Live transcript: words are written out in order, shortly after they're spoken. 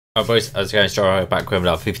Hi boys, how's it going? Straight back with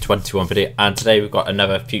another FIFA 21 video, and today we've got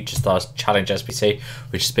another Future Stars Challenge SBC,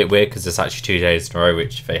 which is a bit weird because it's actually 2 days in a row,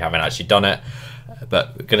 which they haven't actually done it. But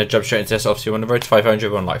we're going to jump straight into this. Obviously, we're on the road to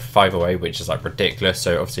 500, we're on like 5 away, which is like ridiculous.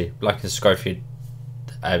 So obviously, like and subscribe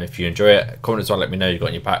if you enjoy it. Comment as well, let me know you got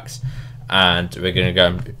in your packs. And we're going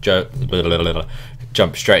to go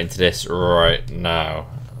jump straight into this right now.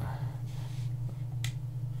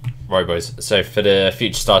 Right boys, so for the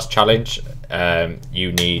Future Stars Challenge,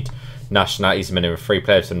 you need nationalities, minimum 3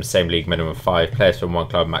 players from the same league, minimum 5 players from one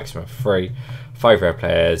club, maximum 3, 5 rare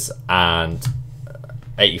players, and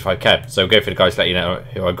 85k. So go for the guys, let you know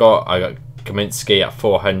who I got. I got Kaminsky at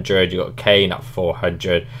 400, you got Kane at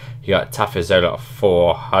 400, you got Tafazola at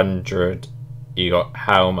 400, you got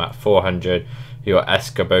Helm at 400, you got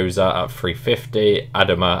Escoboza at 350,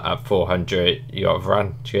 Adama at 400, you got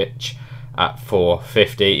Vrancic at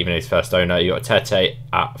 450, even though he's first owner. You got Tete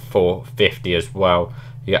at 450 as well.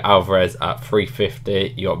 You got Alvarez at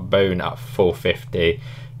 350. You got Bone at 450.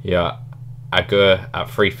 You got Agur at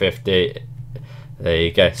 350. There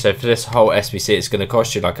you go. So for this whole SBC, it's going to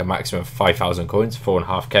cost you like a maximum of 5,000 coins,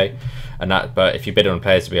 4.5k, and that. But if you bid on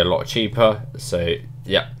players, it'll be a lot cheaper. So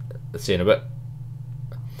yeah, let's see in a bit.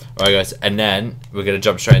 Alright guys, and then we're going to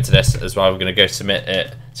jump straight into this as well. We're going to go submit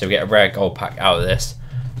it, so we get a rare gold pack out of this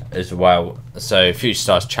as well. So Future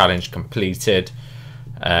Stars Challenge completed,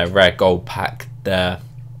 rare gold pack there,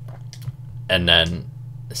 and then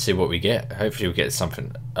see what we get. Hopefully we get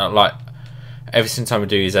something. Like every single time we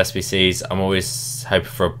do these SBCs, I'm always hoping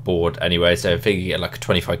for a board anyway, so if you get like a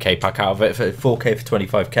 25k pack out of it, for 4k for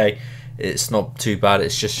 25k, it's not too bad.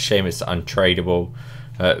 It's just a shame it's untradeable.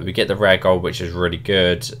 We get the rare gold, which is really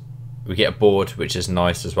good. We get a board, which is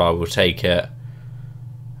nice as well. We'll take it.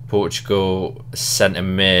 Portugal, centre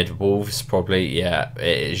mid, Wolves probably, yeah,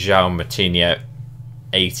 it is João Moutinho,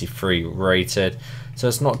 83 rated. So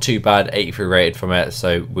it's not too bad, 83 rated from it,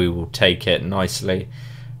 so we will take it nicely.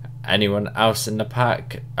 Anyone else in the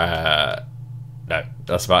pack? No,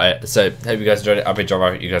 that's about it. So hope you guys enjoyed it. I've been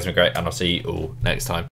John, you guys have been great, and I'll see you all next time.